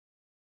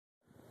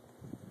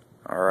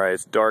Alright,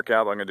 it's dark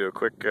out, but I'm going to do a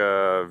quick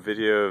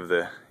video of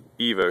the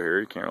Evo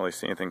here. You can't really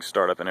see anything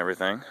start up and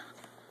everything.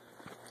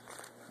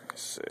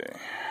 Let's see.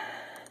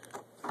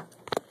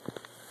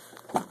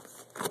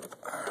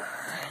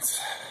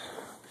 Alright.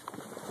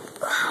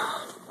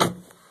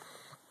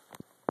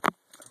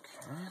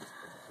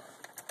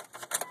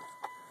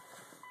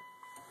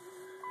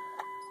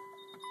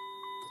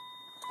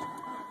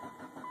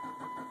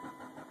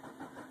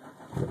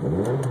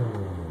 Okay.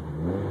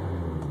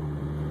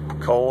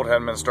 Cold,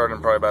 hadn't been starting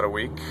probably about a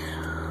week,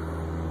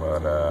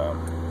 but so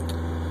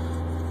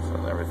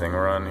everything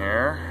run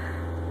here.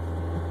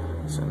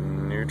 It's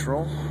in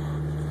neutral.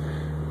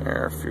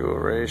 Air fuel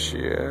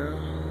ratio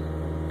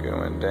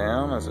going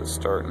down as it's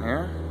starting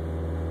here.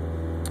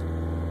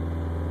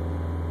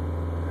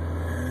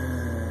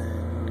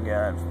 And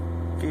got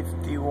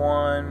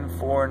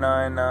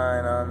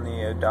 51,499 on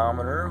the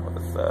odometer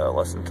with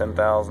less than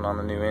 10,000 on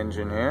the new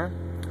engine here.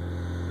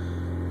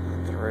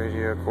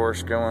 Radio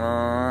course going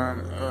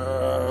on.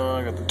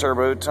 I got the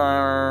turbo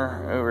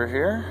timer over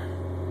here.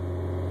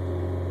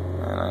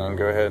 And I'm going to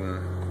go ahead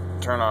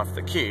and turn off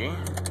the key.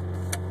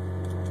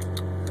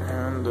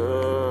 And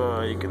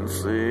you can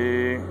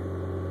see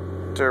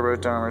turbo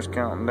timer's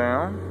counting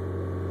down.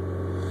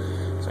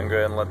 So I'm going to go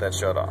ahead and let that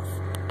shut off.